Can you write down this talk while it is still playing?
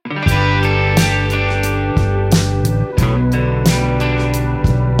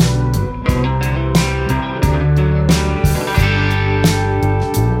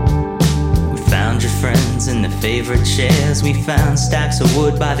favorite chairs we found stacks of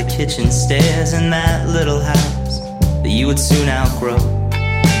wood by the kitchen stairs in that little house that you would soon outgrow.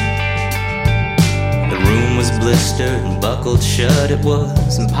 The room was blistered and buckled shut. It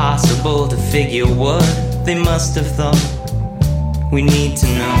was impossible to figure what they must have thought we need to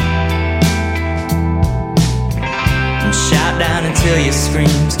know. And shout down until your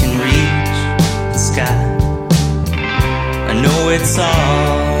screams can reach the sky. I know it's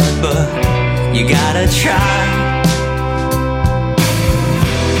hard, but you gotta try.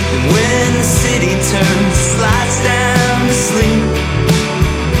 And when the city turns, slides down to sleep,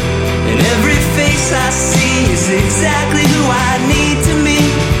 and every face I see is exactly who I need to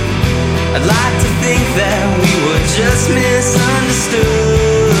meet, I'd like to think that we were just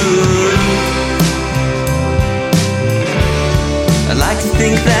misunderstood. I'd like to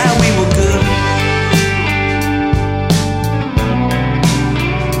think that we were good.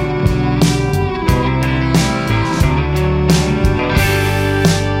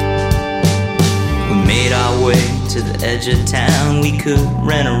 To the edge of town, we could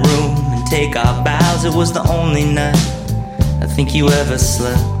rent a room and take our bows. It was the only night I think you ever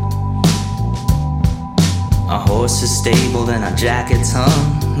slept. Our horses stabled and our jackets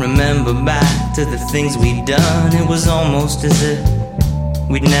hung. Remember back to the things we'd done. It was almost as if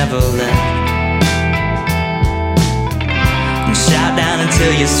we'd never left. And shout down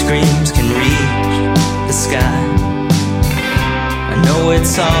until your screams can reach the sky. I know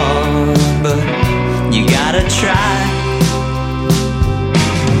it's hard, but you gotta try.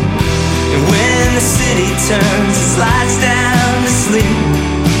 And when the city turns, it slides down to sleep,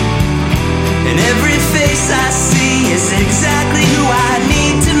 and every face I see is exactly who I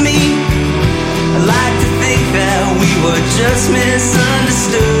need to meet. I like to think that we were just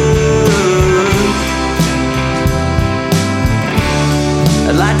misunderstood.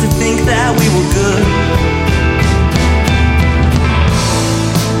 I'd like to think that we were good.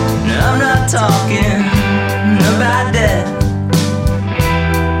 Now I'm not talking